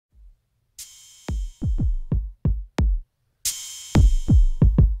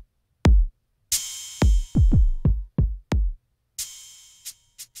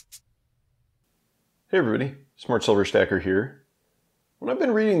Hey everybody, Smart Silver Stacker here. When I've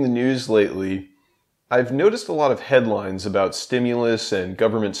been reading the news lately, I've noticed a lot of headlines about stimulus and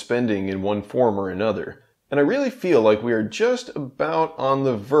government spending in one form or another. And I really feel like we are just about on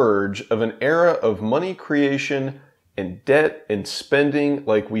the verge of an era of money creation and debt and spending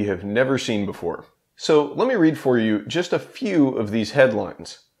like we have never seen before. So let me read for you just a few of these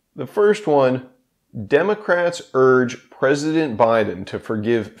headlines. The first one, Democrats urge President Biden to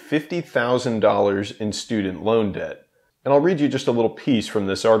forgive $50,000 in student loan debt. And I'll read you just a little piece from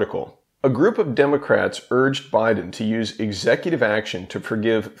this article. A group of Democrats urged Biden to use executive action to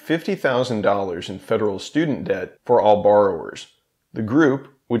forgive $50,000 in federal student debt for all borrowers. The group,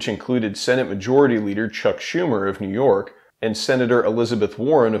 which included Senate Majority Leader Chuck Schumer of New York and Senator Elizabeth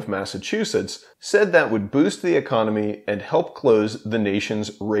Warren of Massachusetts, said that would boost the economy and help close the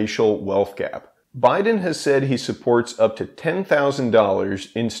nation's racial wealth gap. Biden has said he supports up to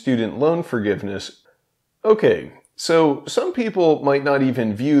 $10,000 in student loan forgiveness. Okay, so some people might not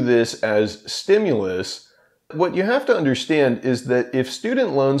even view this as stimulus. What you have to understand is that if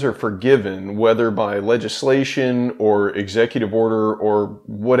student loans are forgiven, whether by legislation or executive order or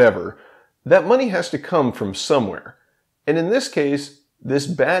whatever, that money has to come from somewhere. And in this case, this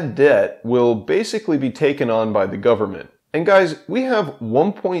bad debt will basically be taken on by the government. And guys, we have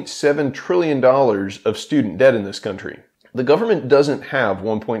 $1.7 trillion of student debt in this country. The government doesn't have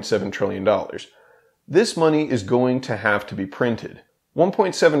 $1.7 trillion. This money is going to have to be printed.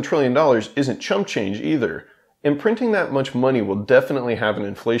 $1.7 trillion isn't chump change either, and printing that much money will definitely have an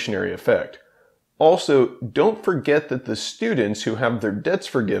inflationary effect. Also, don't forget that the students who have their debts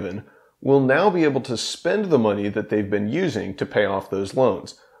forgiven will now be able to spend the money that they've been using to pay off those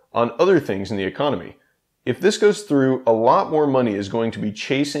loans on other things in the economy. If this goes through, a lot more money is going to be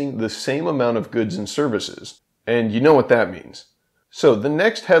chasing the same amount of goods and services. And you know what that means. So the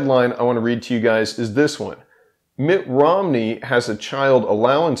next headline I want to read to you guys is this one. Mitt Romney has a child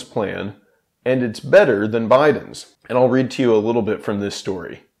allowance plan, and it's better than Biden's. And I'll read to you a little bit from this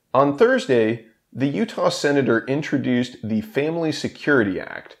story. On Thursday, the Utah senator introduced the Family Security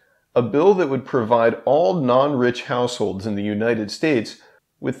Act, a bill that would provide all non-rich households in the United States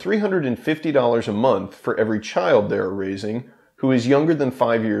with $350 a month for every child they are raising who is younger than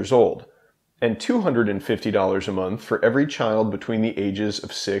 5 years old, and $250 a month for every child between the ages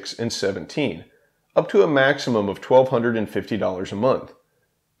of 6 and 17, up to a maximum of $1,250 a month.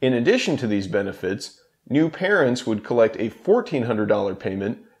 In addition to these benefits, new parents would collect a $1,400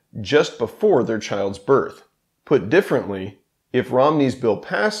 payment just before their child's birth. Put differently, if Romney's bill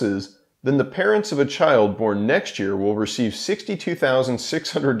passes, then the parents of a child born next year will receive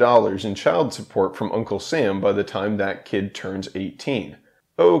 $62,600 in child support from Uncle Sam by the time that kid turns 18.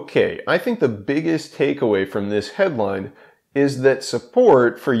 Okay, I think the biggest takeaway from this headline is that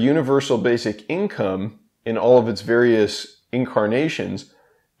support for universal basic income in all of its various incarnations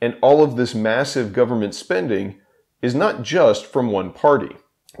and all of this massive government spending is not just from one party.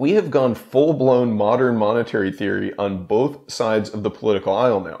 We have gone full-blown modern monetary theory on both sides of the political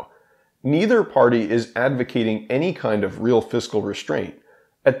aisle now. Neither party is advocating any kind of real fiscal restraint.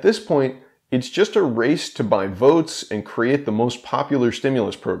 At this point, it's just a race to buy votes and create the most popular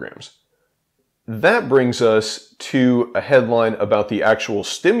stimulus programs. That brings us to a headline about the actual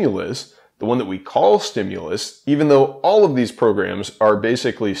stimulus, the one that we call stimulus, even though all of these programs are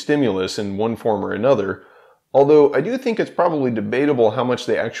basically stimulus in one form or another, although I do think it's probably debatable how much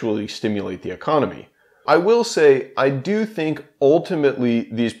they actually stimulate the economy. I will say, I do think ultimately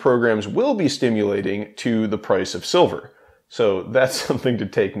these programs will be stimulating to the price of silver. So that's something to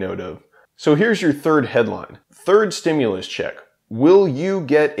take note of. So here's your third headline. Third stimulus check. Will you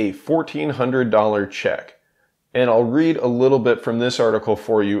get a $1,400 check? And I'll read a little bit from this article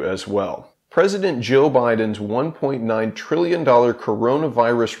for you as well. President Joe Biden's $1.9 trillion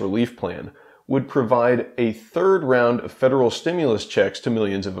coronavirus relief plan would provide a third round of federal stimulus checks to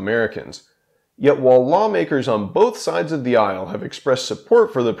millions of Americans. Yet while lawmakers on both sides of the aisle have expressed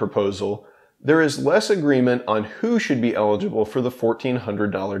support for the proposal, there is less agreement on who should be eligible for the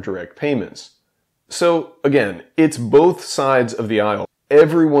 $1,400 direct payments. So again, it's both sides of the aisle.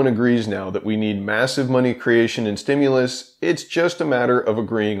 Everyone agrees now that we need massive money creation and stimulus. It's just a matter of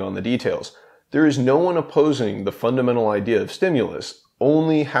agreeing on the details. There is no one opposing the fundamental idea of stimulus,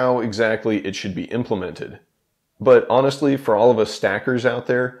 only how exactly it should be implemented. But honestly, for all of us stackers out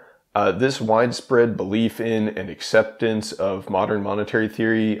there, this widespread belief in and acceptance of modern monetary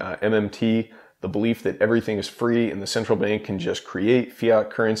theory, MMT, the belief that everything is free and the central bank can just create fiat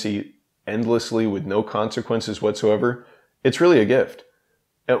currency endlessly with no consequences whatsoever, it's really a gift.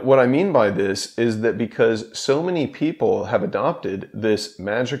 And what I mean by this is that because so many people have adopted this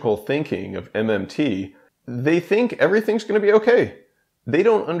magical thinking of MMT, they think everything's going to be okay. They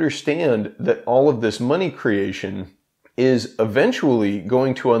don't understand that all of this money creation is eventually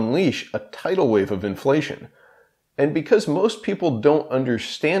going to unleash a tidal wave of inflation. And because most people don't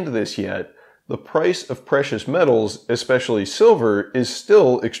understand this yet, the price of precious metals, especially silver, is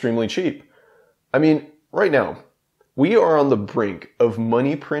still extremely cheap. I mean, right now, we are on the brink of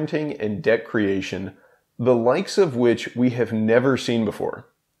money printing and debt creation, the likes of which we have never seen before.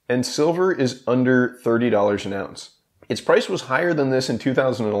 And silver is under $30 an ounce. Its price was higher than this in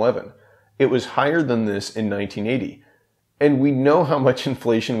 2011. It was higher than this in 1980. And we know how much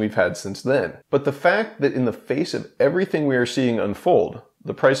inflation we've had since then. But the fact that in the face of everything we are seeing unfold,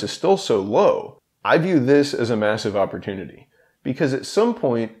 the price is still so low, I view this as a massive opportunity. Because at some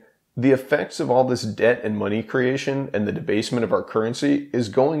point, the effects of all this debt and money creation and the debasement of our currency is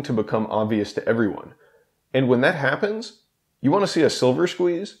going to become obvious to everyone. And when that happens, you want to see a silver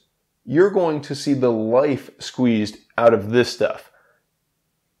squeeze? You're going to see the life squeezed out of this stuff.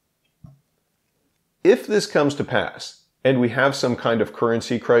 If this comes to pass, and we have some kind of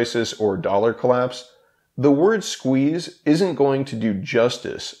currency crisis or dollar collapse, the word squeeze isn't going to do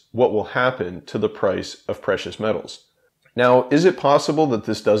justice what will happen to the price of precious metals. Now, is it possible that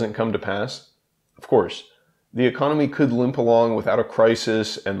this doesn't come to pass? Of course. The economy could limp along without a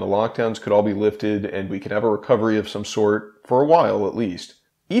crisis, and the lockdowns could all be lifted, and we could have a recovery of some sort, for a while at least.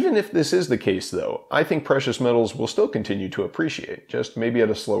 Even if this is the case, though, I think precious metals will still continue to appreciate, just maybe at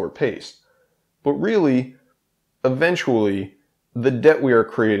a slower pace. But really, eventually, the debt we are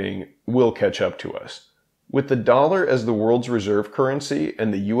creating will catch up to us. With the dollar as the world's reserve currency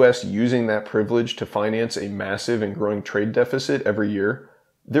and the US using that privilege to finance a massive and growing trade deficit every year,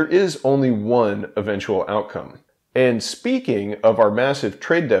 there is only one eventual outcome. And speaking of our massive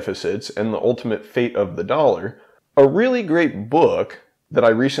trade deficits and the ultimate fate of the dollar, a really great book that I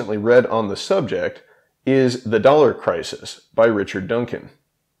recently read on the subject is The Dollar Crisis by Richard Duncan.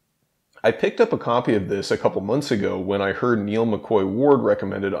 I picked up a copy of this a couple months ago when I heard Neil McCoy Ward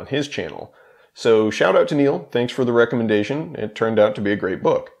recommended on his channel. So shout out to Neil, thanks for the recommendation. It turned out to be a great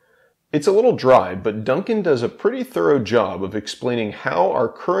book. It's a little dry, but Duncan does a pretty thorough job of explaining how our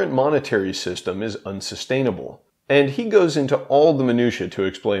current monetary system is unsustainable. And he goes into all the minutiae to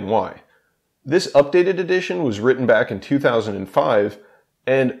explain why. This updated edition was written back in 2005,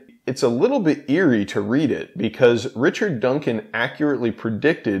 and it's a little bit eerie to read it because Richard Duncan accurately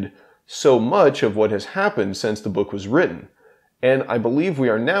predicted so much of what has happened since the book was written. And I believe we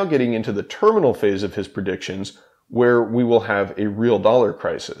are now getting into the terminal phase of his predictions where we will have a real dollar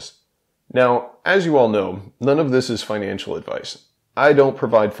crisis. Now, as you all know, none of this is financial advice. I don't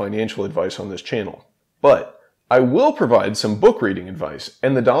provide financial advice on this channel. But I will provide some book reading advice,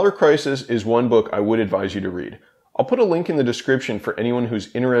 and The Dollar Crisis is one book I would advise you to read. I'll put a link in the description for anyone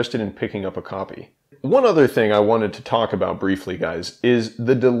who's interested in picking up a copy. One other thing I wanted to talk about briefly, guys, is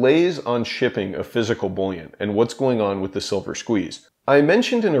the delays on shipping of physical bullion and what's going on with the silver squeeze. I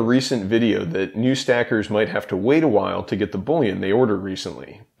mentioned in a recent video that new stackers might have to wait a while to get the bullion they ordered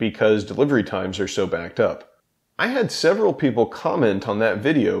recently because delivery times are so backed up. I had several people comment on that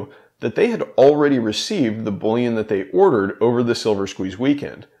video that they had already received the bullion that they ordered over the silver squeeze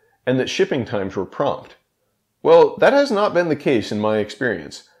weekend and that shipping times were prompt. Well, that has not been the case in my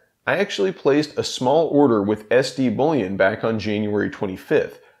experience. I actually placed a small order with SD bullion back on January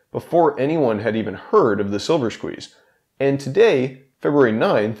 25th, before anyone had even heard of the silver squeeze. And today, February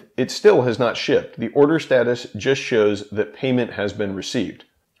 9th, it still has not shipped. The order status just shows that payment has been received.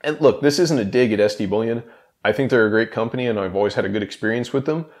 And look, this isn't a dig at SD bullion. I think they're a great company and I've always had a good experience with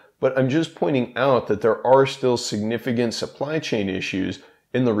them, but I'm just pointing out that there are still significant supply chain issues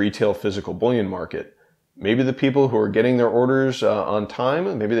in the retail physical bullion market. Maybe the people who are getting their orders on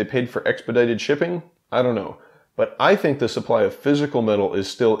time, maybe they paid for expedited shipping, I don't know. But I think the supply of physical metal is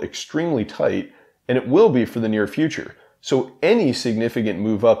still extremely tight, and it will be for the near future. So any significant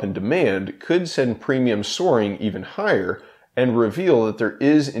move up in demand could send premiums soaring even higher and reveal that there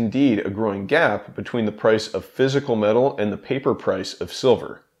is indeed a growing gap between the price of physical metal and the paper price of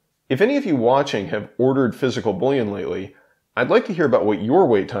silver. If any of you watching have ordered physical bullion lately, I'd like to hear about what your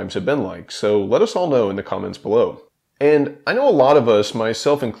wait times have been like, so let us all know in the comments below. And I know a lot of us,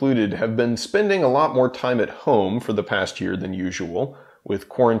 myself included, have been spending a lot more time at home for the past year than usual, with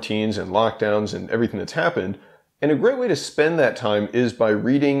quarantines and lockdowns and everything that's happened, and a great way to spend that time is by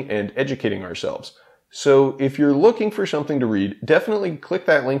reading and educating ourselves. So if you're looking for something to read, definitely click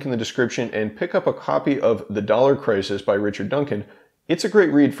that link in the description and pick up a copy of The Dollar Crisis by Richard Duncan. It's a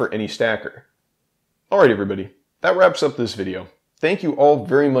great read for any stacker. Alright everybody. That wraps up this video. Thank you all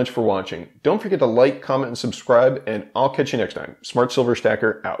very much for watching. Don't forget to like, comment, and subscribe, and I'll catch you next time. Smart Silver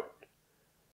Stacker out.